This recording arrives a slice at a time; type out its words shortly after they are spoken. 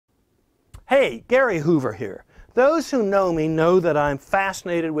Hey, Gary Hoover here. Those who know me know that I'm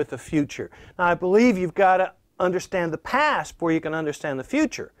fascinated with the future. Now, I believe you've got to understand the past before you can understand the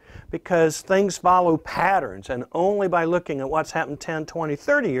future, because things follow patterns, and only by looking at what's happened 10, 20,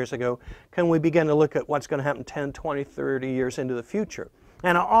 30 years ago can we begin to look at what's going to happen 10, 20, 30 years into the future.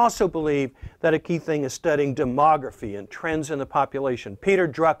 And I also believe that a key thing is studying demography and trends in the population. Peter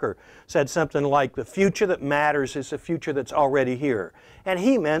Drucker said something like, the future that matters is the future that's already here. And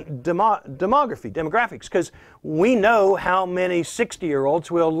he meant demographics, because we know how many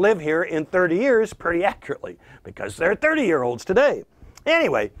 60-year-olds will live here in 30 years pretty accurately, because they're 30-year-olds today.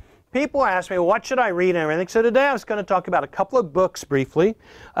 Anyway, people ask me, well, what should I read and everything? So today I was going to talk about a couple of books briefly.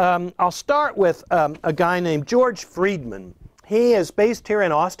 I'll start with a guy named George Friedman. He is based here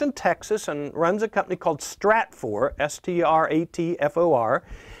in Austin, Texas, and runs a company called Stratfor, S-T-R-A-T-F-O-R.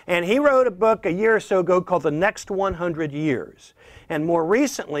 And he wrote a book a year or so ago called The Next 100 Years. And more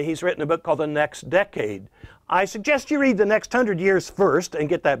recently, he's written a book called The Next Decade. I suggest you read The Next 100 Years first and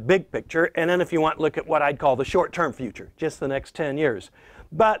get that big picture, and then if you want, look at what I'd call the short-term future, just the next 10 years.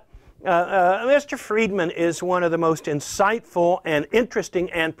 But Mr. Friedman is one of the most insightful and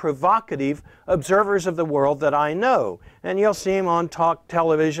interesting and provocative observers of the world that I know. And you'll see him on talk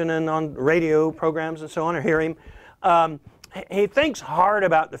television and on radio programs and so on, or hear him. He thinks hard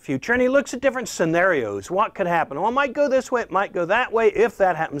about the future, and he looks at different scenarios. What could happen? Well, it might go this way, it might go that way. If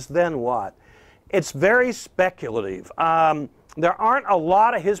that happens, then what? It's very speculative. There aren't a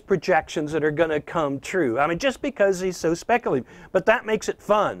lot of his projections that are going to come true. I mean, just because he's so speculative. But that makes it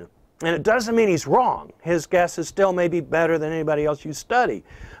fun. And it doesn't mean he's wrong. His guess is still maybe better than anybody else you study.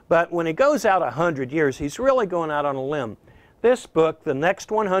 But when he goes out 100 years, he's really going out on a limb. This book, The Next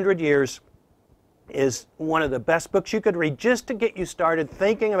 100 Years, is one of the best books you could read just to get you started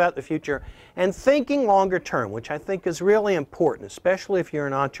thinking about the future and thinking longer term, which I think is really important, especially if you're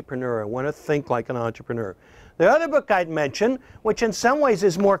an entrepreneur and want to think like an entrepreneur. The other book I'd mention, which in some ways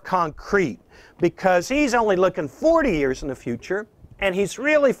is more concrete, because he's only looking 40 years in the future, and he's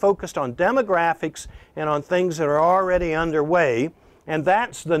really focused on demographics and on things that are already underway, and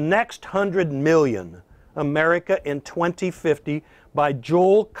that's The Next 100 Million, America in 2050, by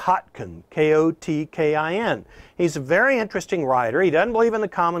Joel Kotkin, K-O-T-K-I-N. He's a very interesting writer. He doesn't believe in the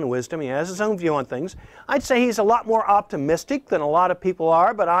common wisdom. He has his own view on things. I'd say he's a lot more optimistic than a lot of people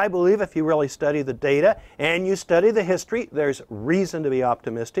are, but I believe if you really study the data and you study the history, there's reason to be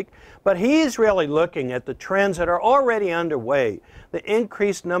optimistic. But he's really looking at the trends that are already underway. The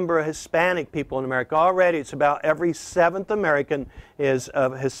increased number of Hispanic people in America. Already it's about every 7th American is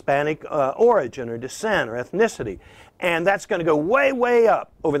of Hispanic origin or descent or ethnicity. And that's going to go way, way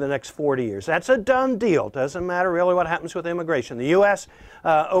up over the next 40 years. That's a done deal. Doesn't matter really what happens with immigration. The U.S.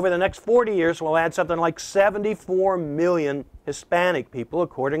 Over the next 40 years will add something like 74 million Hispanic people,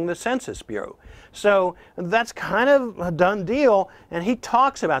 according to the Census Bureau. So that's kind of a done deal. And he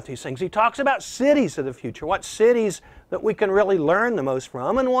talks about these things. He talks about cities of the future. What cities that we can really learn the most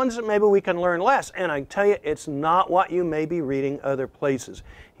from, and ones that maybe we can learn less. And I tell you, it's not what you may be reading other places.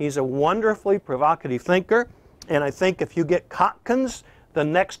 He's a wonderfully provocative thinker. And I think if you get Kotkin's The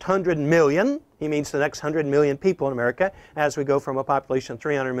Next 100 Million, he means the next 100 million people in America, as we go from a population of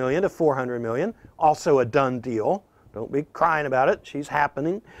 300 million to 400 million, also a done deal. Don't be crying about it. She's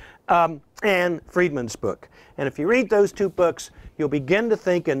happening. And Friedman's book. And if you read those two books, you'll begin to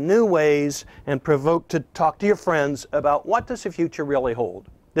think in new ways and provoke to talk to your friends about what does the future really hold.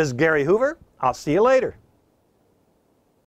 This is Gary Hoover. I'll see you later.